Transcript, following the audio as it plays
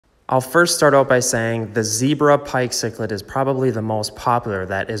I'll first start out by saying the zebra pike cichlid is probably the most popular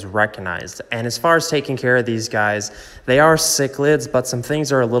that is recognized. And as far as taking care of these guys, they are cichlids, but some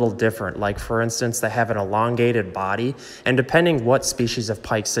things are a little different. Like for instance, they have an elongated body, and depending what species of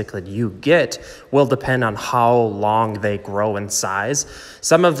pike cichlid you get will depend on how long they grow in size.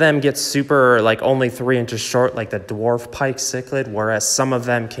 Some of them get super, like only 3 inches short, like the dwarf pike cichlid, whereas some of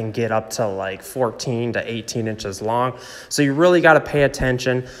them can get up to like 14 to 18 inches long. So you really got to pay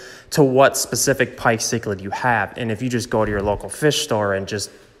attention to what specific pike cichlid you have. And if you just go to your local fish store and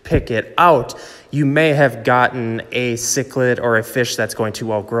just pick it out, you may have gotten a cichlid or a fish that's going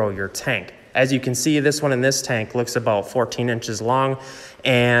to outgrow your tank. As you can see, this one in this tank looks about 14 inches long,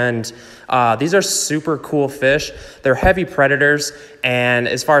 and these are super cool fish. They're heavy predators, and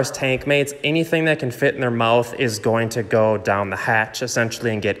as far as tank mates, anything that can fit in their mouth is going to go down the hatch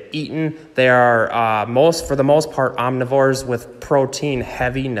essentially and get eaten. They are for the most part omnivores with protein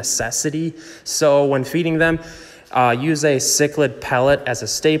heavy necessity. So when feeding them, use a cichlid pellet as a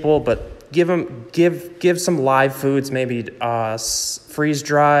staple, but give some live foods, maybe freeze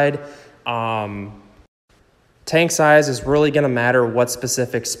dried. Tank size is really going to matter what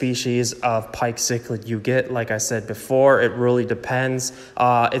specific species of pike cichlid you get. Like I said before, it really depends.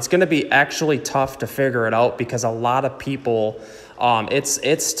 It's going to be actually tough to figure it out because a lot of people,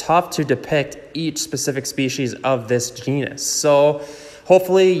 it's tough to depict each specific species of this genus. So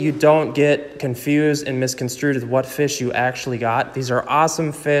hopefully you don't get confused and misconstrued with what fish you actually got. These are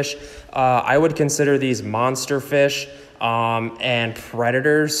awesome fish. I would consider these monster fish and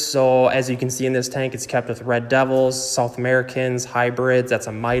predators. So as you can see in this tank, it's kept with red devils, South Americans, hybrids. That's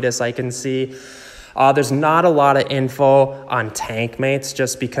a Midas I can see. There's not a lot of info on tank mates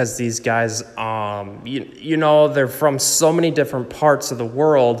just because these guys, you know, they're from so many different parts of the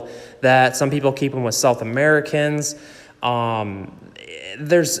world that some people keep them with South Americans. I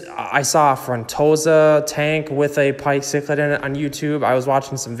saw a Frontosa tank with a pike cichlid in it on YouTube. I was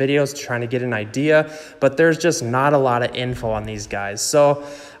watching some videos trying to get an idea, but there's just not a lot of info on these guys. So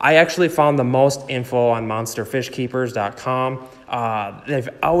I actually found the most info on monsterfishkeepers.com. They've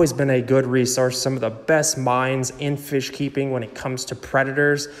always been a good resource. Some of the best minds in fish keeping when it comes to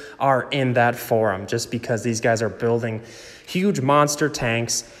predators are in that forum, just because these guys are building huge monster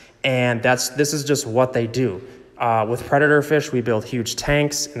tanks, and this is just what they do. With predator fish, we build huge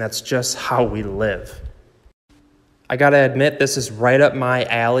tanks, and that's just how we live. I gotta admit, this is right up my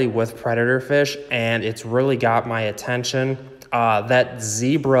alley with predator fish, and it's really got my attention. That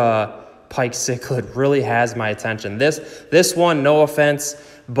zebra pike cichlid really has my attention. This one, no offense,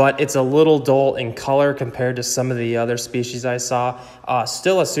 but it's a little dull in color compared to some of the other species I saw.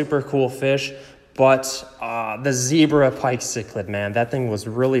 Still a super cool fish, but the zebra pike cichlid, man, that thing was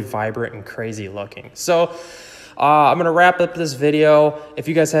really vibrant and crazy looking. So I'm going to wrap up this video. If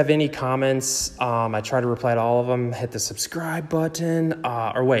you guys have any comments, I try to reply to all of them. Hit the subscribe button,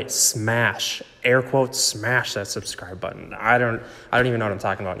 smash, air quotes, smash that subscribe button. I don't even know what I'm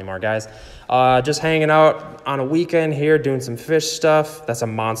talking about anymore, guys. Just hanging out on a weekend here, doing some fish stuff. That's a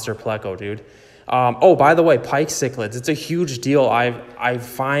monster pleco, dude. Oh, by the way, pike cichlids, it's a huge deal. I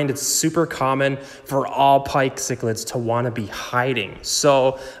find it's super common for all pike cichlids to want to be hiding.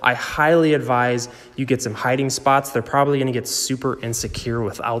 So I highly advise you get some hiding spots. They're probably going to get super insecure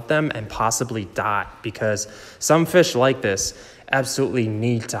without them and possibly die, because some fish like this absolutely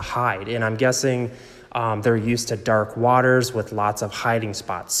need to hide. And I'm guessing they're used to dark waters with lots of hiding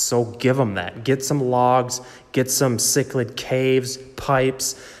spots. So give them that. Get some logs, get some cichlid caves,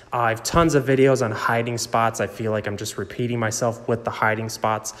 pipes. I have tons of videos on hiding spots. I feel like I'm just repeating myself with the hiding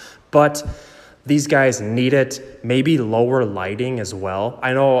spots, but these guys need it. Maybe lower lighting as well.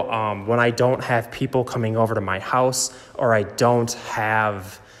 I know when I don't have people coming over to my house, or I don't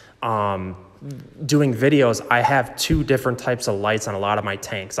have doing videos, I have 2 different types of lights on a lot of my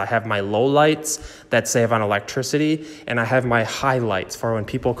tanks. I have my low lights that save on electricity, and I have my high lights for when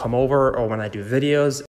people come over or when I do videos